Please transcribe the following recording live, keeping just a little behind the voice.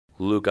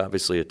Luke,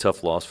 obviously a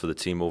tough loss for the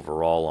team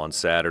overall on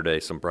Saturday.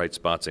 Some bright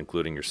spots,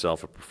 including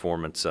yourself, a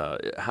performance.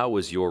 How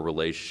was your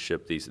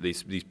relationship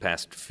these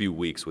past few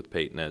weeks with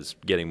Peyton as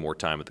getting more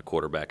time at the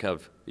quarterback?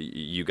 Have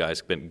you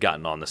guys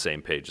gotten on the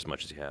same page as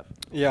much as you have?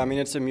 Yeah, I mean,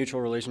 it's a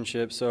mutual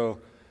relationship. So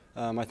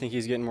I think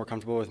he's getting more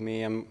comfortable with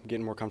me. I'm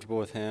getting more comfortable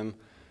with him.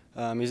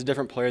 He's a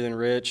different player than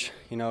Rich.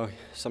 You know,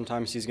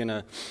 sometimes he's going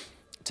to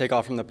take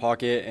off from the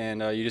pocket, and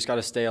you just got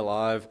to stay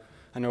alive.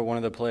 I know one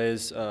of the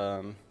plays, he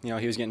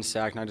was getting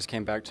sacked, and I just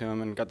came back to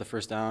him and got the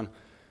first down.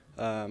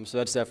 So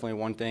that's definitely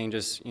one thing.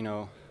 Just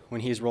when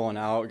he's rolling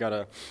out,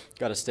 gotta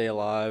stay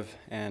alive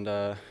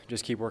and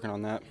just keep working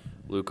on that.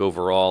 Luke,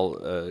 overall,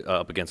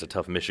 up against a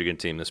tough Michigan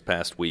team this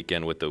past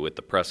weekend with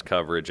the press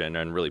coverage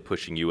and really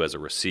pushing you as a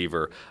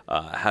receiver,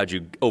 how'd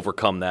you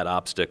overcome that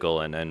obstacle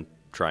and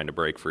trying to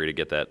break free to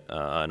get that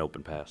an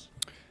open pass?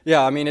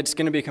 Yeah, I mean, it's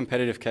going to be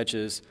competitive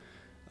catches.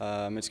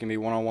 It's going to be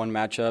one-on-one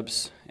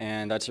matchups,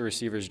 and that's a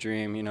receiver's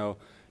dream.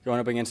 Going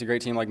up against a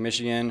great team like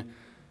Michigan,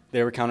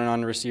 they were counting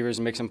on the receivers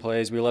to make some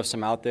plays. We left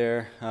some out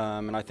there,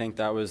 and I think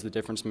that was the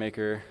difference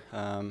maker.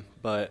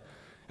 But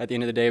at the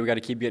end of the day, we got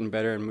to keep getting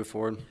better and move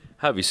forward.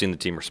 How have you seen the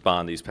team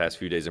respond these past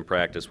few days in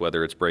practice,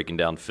 whether it's breaking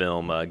down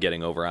film,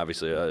 getting over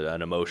obviously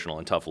an emotional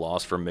and tough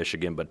loss from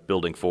Michigan, but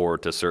building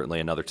forward to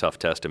certainly another tough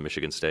test in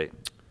Michigan State?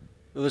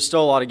 Well, there's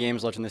still a lot of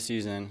games left in the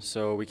season,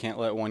 so we can't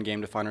let one game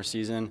define our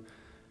season.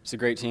 It's a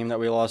great team that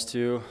we lost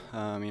to.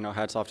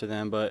 Hats off to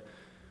them. But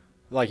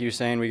like you were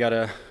saying, we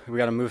gotta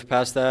move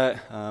past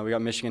that. We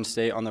got Michigan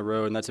State on the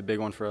road, and that's a big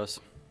one for us.